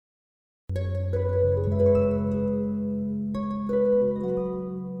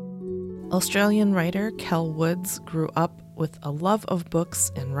Australian writer Kell Woods grew up with a love of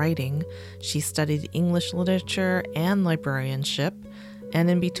books and writing. She studied English literature and librarianship, and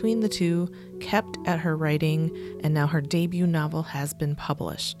in between the two, kept at her writing, and now her debut novel has been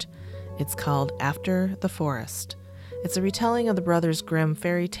published. It's called After the Forest. It's a retelling of the Brothers Grimm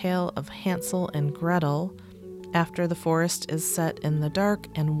fairy tale of Hansel and Gretel. After the Forest is set in the dark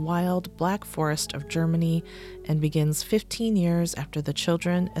and wild Black Forest of Germany and begins 15 years after the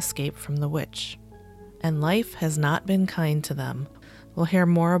children escape from the witch. And life has not been kind to them. We'll hear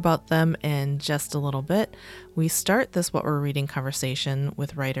more about them in just a little bit. We start this What We're Reading conversation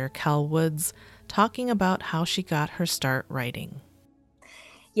with writer Kell Woods talking about how she got her start writing.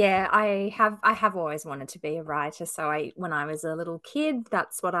 Yeah, I have always wanted to be a writer. So when I was a little kid,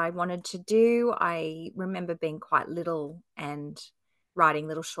 that's what I wanted to do. I remember being quite little and writing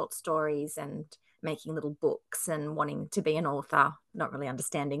little short stories and making little books and wanting to be an author, not really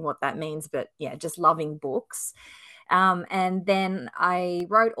understanding what that means, but yeah, just loving books. And then I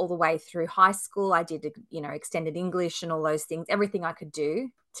wrote all the way through high school. I did, extended English and all those things, everything I could do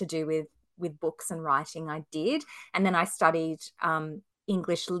to do with books and writing, I did. And then I studied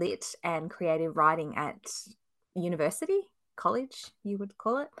English lit and creative writing at university, college, you would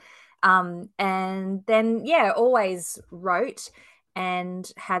call it. And then, yeah, always wrote and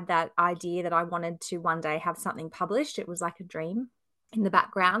had that idea that I wanted to one day have something published. It was like a dream in the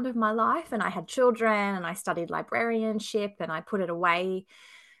background of my life. And I had children and I studied librarianship and I put it away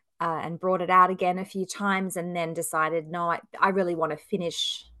and brought it out again a few times and then decided, no, I really want to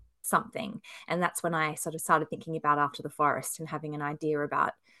finish something. And that's when I sort of started thinking about After the Forest and having an idea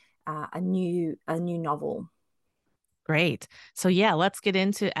about a new novel. Great. So yeah, let's get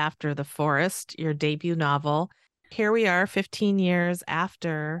into After the Forest, your debut novel. Here we are 15 years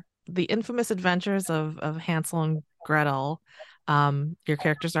after the infamous adventures of Hansel and Gretel. Your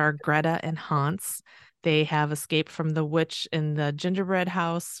characters are Greta and Hans. They have escaped from the witch in the gingerbread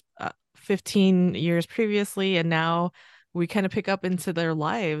house 15 years previously, and now we kind of pick up into their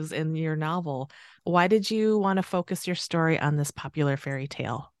lives in your novel. Why did you want to focus your story on this popular fairy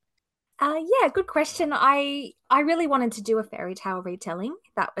tale? Yeah, good question. I really wanted to do a fairy tale retelling.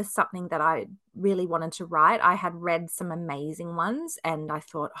 That was something that I really wanted to write. I had read some amazing ones and I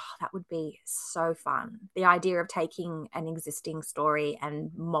thought, oh, that would be so fun. The idea of taking an existing story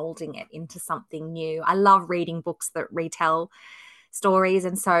and molding it into something new. I love reading books that retell stories.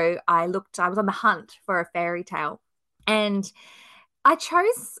 And so I was on the hunt for a fairy tale. And I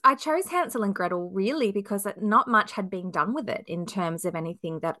chose Hansel and Gretel really because not much had been done with it in terms of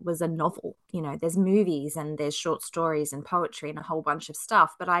anything that was a novel. There's movies and there's short stories and poetry and a whole bunch of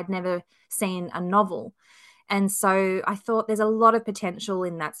stuff, but I'd never seen a novel. And so I thought there's a lot of potential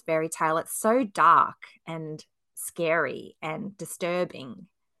in that fairy tale. It's so dark and scary and disturbing.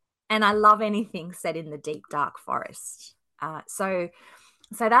 And I love anything set in the deep, dark forest. So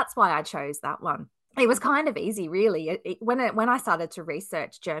that's why I chose that one. It was kind of easy, really. When I started to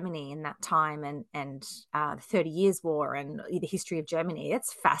research Germany in that time and the 30 Years' War and the history of Germany,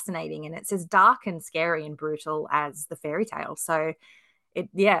 it's fascinating and it's as dark and scary and brutal as the fairy tale. So,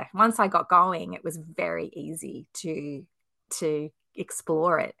 once I got going, it was very easy to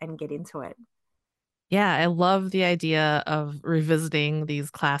explore it and get into it. Yeah, I love the idea of revisiting these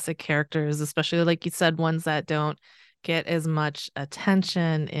classic characters, especially like you said, ones that don't get as much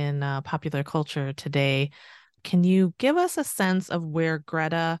attention in popular culture today. Can you give us a sense of where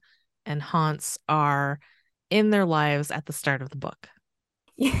Greta and Hans are in their lives at the start of the book?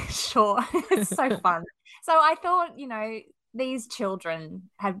 Yeah, sure. It's so fun. So I thought, these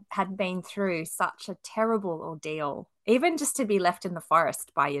children had been through such a terrible ordeal. Even just to be left in the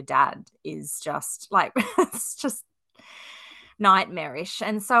forest by your dad is just like it's just nightmarish.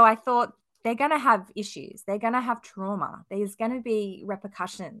 And so I thought they're going to have issues. They're going to have trauma. There's going to be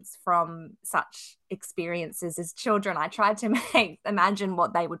repercussions from such experiences as children. I tried to imagine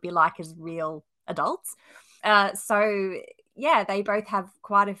what they would be like as real adults. So yeah, they both have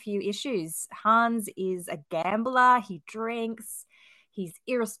quite a few issues. Hans is a gambler. He drinks. He's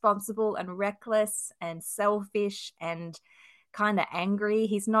irresponsible and reckless and selfish and kind of angry.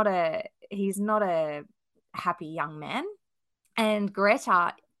 He's not a happy young man. And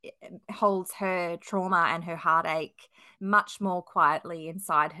Greta holds her trauma and her heartache much more quietly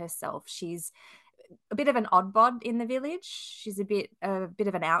inside herself. She's a bit of an oddbod in the village. She's a bit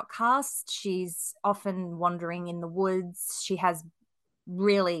of an outcast. She's often wandering in the woods. She has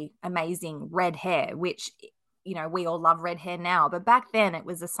really amazing red hair, which we all love red hair now, but back then it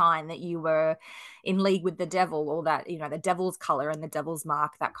was a sign that you were in league with the devil, or that the devil's color and the devil's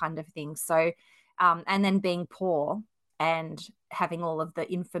mark, that kind of thing. So and then being poor and having all of the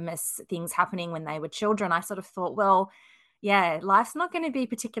infamous things happening when they were children, I sort of thought, well, yeah, life's not going to be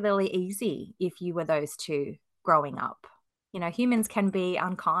particularly easy if you were those two growing up. Humans can be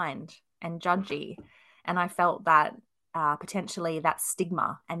unkind and judgy. And I felt that potentially that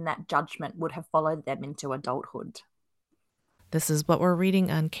stigma and that judgment would have followed them into adulthood. This is What We're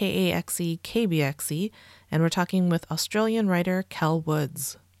Reading on KAXE KBXE, and we're talking with Australian writer Kell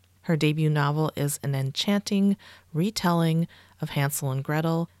Woods. Her debut novel is an enchanting retelling of Hansel and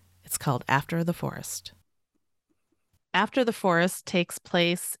Gretel. It's called After the Forest. After the Forest takes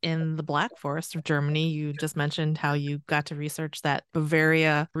place in the Black Forest of Germany. You just mentioned how you got to research that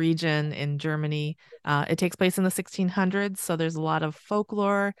Bavaria region in Germany. It takes place in the 1600s, so there's a lot of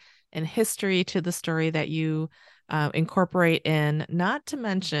folklore and history to the story that you incorporate in, not to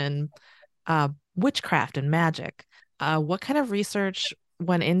mention witchcraft and magic. What kind of research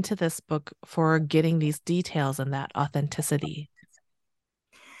went into this book for getting these details and that authenticity?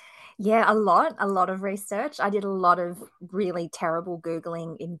 Yeah, a lot of research. I did a lot of really terrible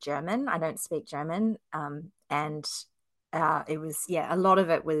Googling in German. I don't speak German. And it was, yeah, a lot of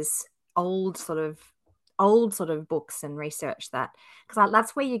it was old sort of books and research because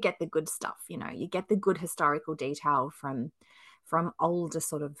that's where you get the good stuff. You get the good historical detail from older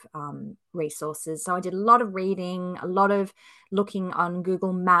sort of resources. So I did a lot of reading, a lot of looking on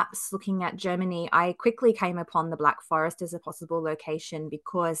Google Maps, looking at Germany. I quickly came upon the Black Forest as a possible location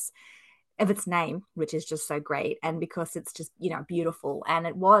because of its name, which is just so great, and because it's just beautiful, and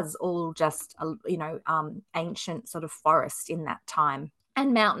it was all just ancient sort of forest in that time,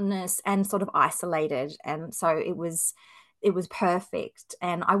 and mountainous and sort of isolated, and so it was perfect.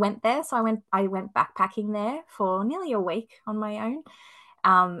 And I went there. So I went backpacking there for nearly a week on my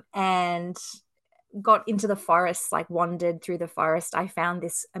own, and got into the forest, like wandered through the forest. I found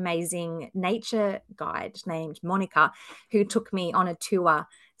this amazing nature guide named Monica, who took me on a tour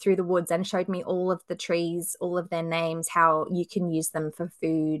through the woods and showed me all of the trees, all of their names, how you can use them for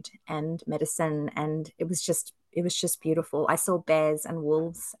food and medicine. And it was just beautiful. I saw bears and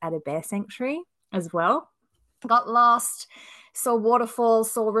wolves at a bear sanctuary as well. Got lost, saw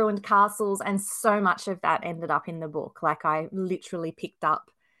waterfalls, saw ruined castles, and so much of that ended up in the book. Like, I literally picked up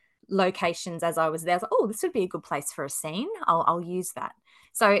locations as I was there. I was like, oh, this would be a good place for a scene. I'll use that.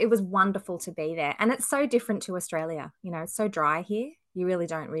 So it was wonderful to be there. And it's so different to Australia. It's so dry here. You really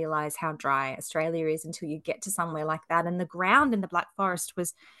don't realize how dry Australia is until you get to somewhere like that. And the ground in the Black Forest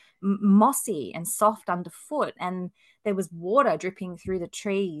was mossy and soft underfoot, and there was water dripping through the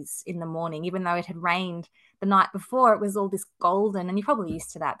trees in the morning. Even though it had rained the night before, it was all this golden, and you're probably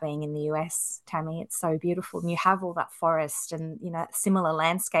used to that being in the US, Tammy. It's so beautiful, and you have all that forest and similar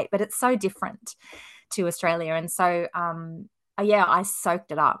landscape, but it's so different to Australia. And so yeah, I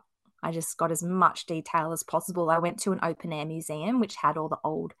soaked it up. I just got as much detail as possible. I went to an open air museum which had all the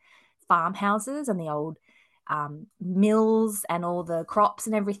old farmhouses and the old mills and all the crops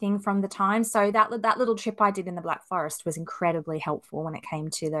and everything from the time. So that little trip I did in the Black Forest was incredibly helpful when it came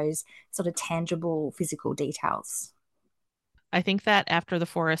to those sort of tangible physical details. I think that After the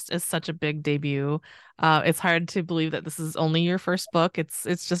Forest is such a big debut. It's hard to believe that this is only your first book.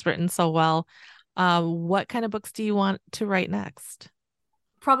 It's just written so well. What kind of books do you want to write next?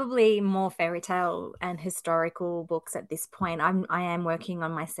 Probably more fairy tale and historical books at this point. I am working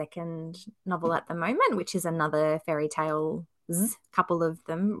on my second novel at the moment, which is another fairy tale, couple of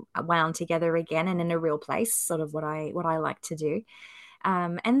them wound together again and in a real place, sort of what I like to do.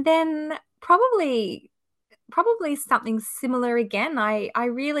 And then probably something similar again. I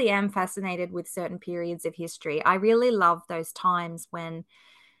really am fascinated with certain periods of history. I really love those times when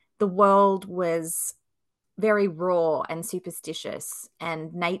the world was very raw and superstitious,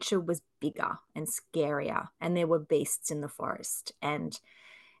 and nature was bigger and scarier, and there were beasts in the forest. And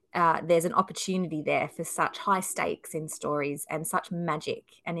there's an opportunity there for such high stakes in stories and such magic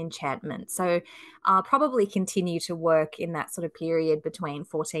and enchantment. So I'll probably continue to work in that sort of period between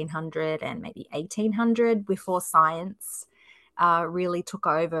 1400 and maybe 1800, before science really took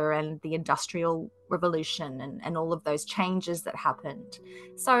over, and the Industrial Revolution and all of those changes that happened.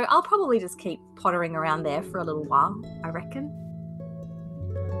 So I'll probably just keep pottering around there for a little while, I reckon.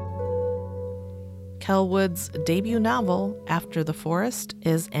 Kell Woods' debut novel, After the Forest,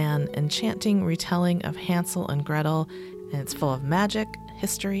 is an enchanting retelling of Hansel and Gretel, and it's full of magic,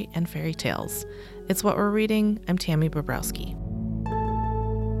 history, and fairy tales. It's What We're Reading. I'm Tammy Bobrowski.